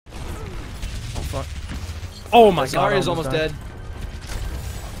Oh my god. Zarya's almost dead.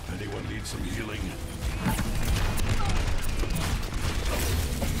 Anyone need some healing?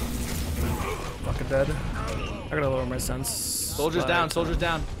 Fucking dead. I gotta lower my sense. Soldiers down, soldiers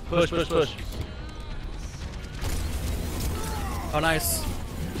down. Push, push, push. Oh, nice.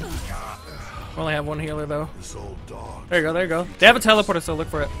 We only have one healer though. This old dog. There you go, there you go. They have a teleporter, so look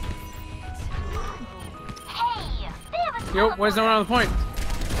for it. Yo, where's no one on the point?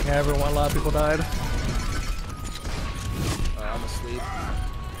 Yeah, everyone, a lot of people died. I'm asleep.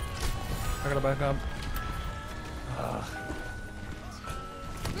 I gotta back up.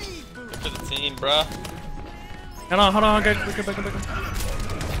 Good for the team, bruh. Hold on, get back up.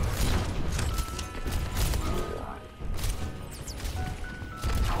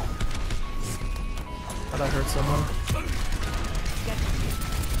 Thought I heard someone.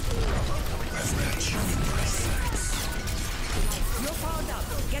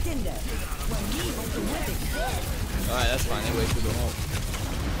 Get in there. Alright, that's fine. They wasted the ult.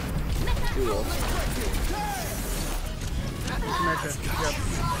 Two ults.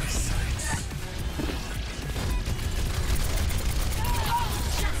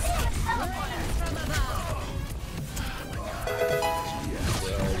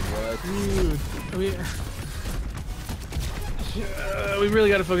 Dude, we really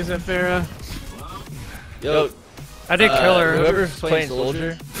gotta focus on Farah. Yo, I did kill her. whoever's playing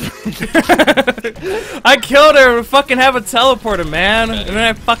soldier. I killed her and fucking have a teleporter, man. And then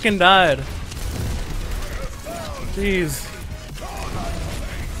I fucking died. Jeez.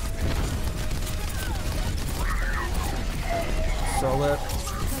 So lit.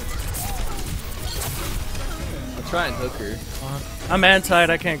 I'll try and hook her. I'm anti-ed,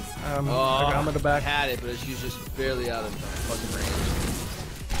 I can't. Oh, I'm in the I back. had it, but she's just barely out of fucking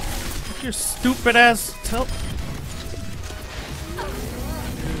range. Your stupid ass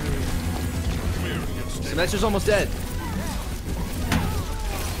Semester's almost dead.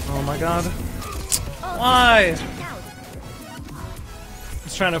 Oh my god. Why? I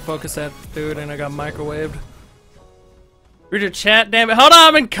was trying to focus that dude and I got microwaved. Read your chat, damn it. Hold on,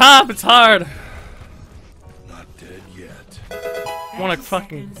 I'm in comp, it's hard. Not dead yet. I wanna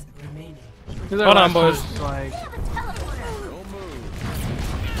fucking. Hold Hold on, boys. Like,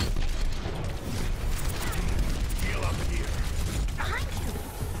 Heal up here.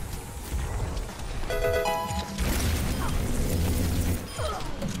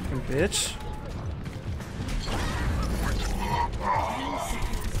 Fucking bitch.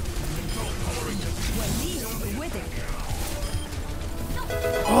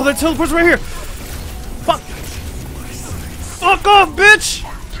 Oh, that teleport's right here! Fuck! Fuck off, bitch!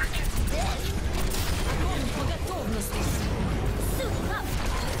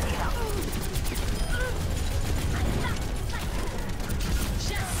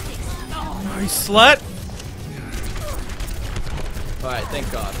 Oh, you slut! Alright, thank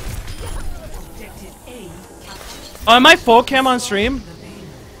God. Oh, am I full cam on stream?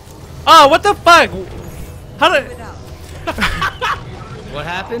 Oh, what the fuck? How did... What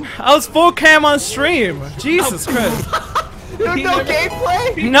happened? I was full cam on stream. Jesus Christ. No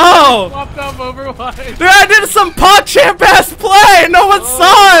gameplay? No! swapped off Overwatch. Dude, I did some PogChamp ass play! No one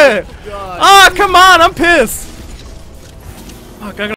saw it! God. Oh, come on, I'm pissed. Fuck, I gotta